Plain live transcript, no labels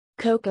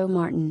Coco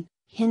Martin,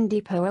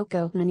 Hindi po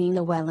ako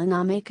naniniwala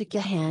na may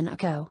kakayahan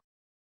ako.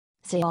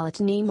 Sa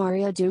ulat ni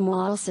Mario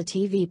Dumaual sa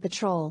TV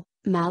Patrol,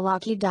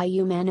 malaki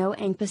diumano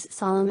ang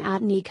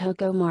pasasalamat ni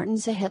Coco Martin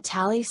sa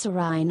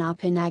teleserye na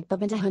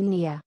pinagbibidahan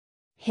niya.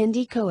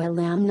 Hindi ko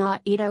alam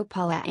na ito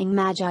pala ang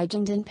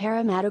magiging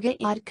para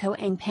mataguyod ko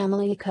ang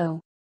pamilya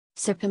ko.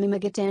 Sa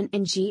pamamagaitan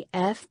ng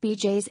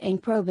GFBJs ang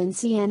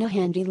Probinsiyano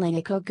hindi lang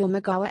ako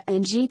gumagawa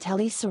ng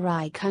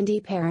teleserye kundi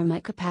para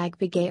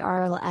makapagbigay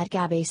aral at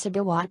gabay sa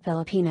bawat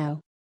Pilipino.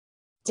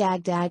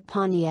 Dagdag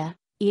pa niya,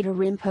 ito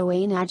rin po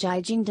ay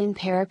nagiging din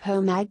para po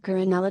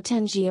magkaron ulit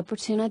ng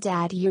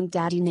oportunidad yung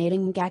dati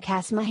nating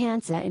kasamahan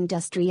sa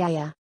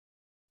industriya.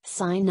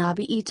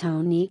 Sinabi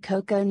ito ni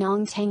Coco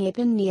nang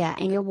tanggapin niya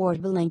ang award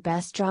bilang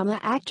Best Drama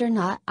Actor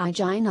na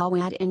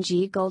iginawad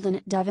ng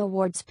Golden Dove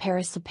Awards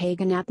para sa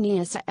pagganap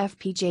niya sa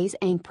FPJs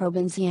ang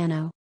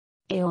Probinsiyano.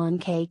 Ayon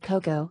kay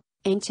Coco,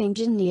 ang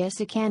tingin niya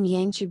sa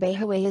kanyang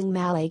trabaho ay ang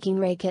malaking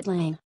raket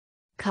lang.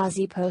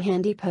 Kasi po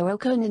hindi po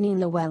ako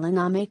naniniwala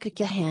na may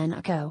kakayahan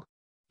ako.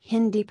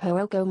 Hindi po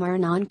ako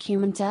marunong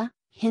kumanta,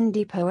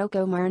 hindi po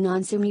ako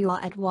marunong sumula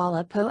at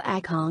wala po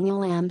akong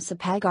alam sa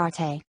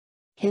pag-arte.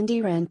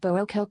 Hindi rin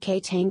po ako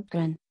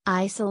katanggan,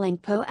 isa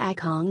lang po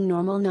akong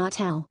normal na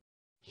tao.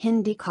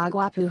 Hindi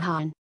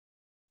kagwapuhan.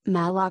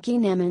 Malaki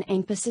naman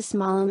ang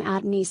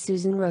pasasalamat ni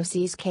Susan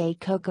Roses kay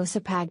Coco sa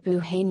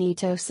pagbuhay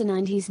nito sa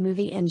 90s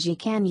movie ng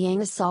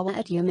kanyang asawa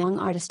at yung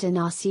artista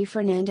na si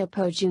Fernando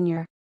Po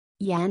Jr.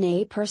 Yan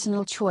ay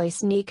personal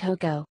choice ni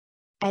Coco.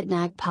 At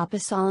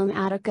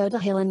nagpapasalamat ako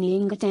dahil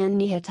niingatan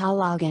niya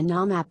talaga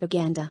na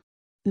mapaganda.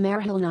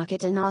 Marahil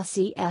nakita na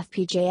si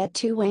FPJ at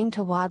tuwang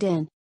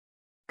tawadan.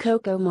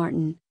 Coco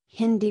Martin,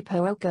 hindi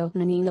po ako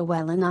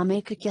naniniwala na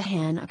may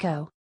kakayahan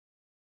ako.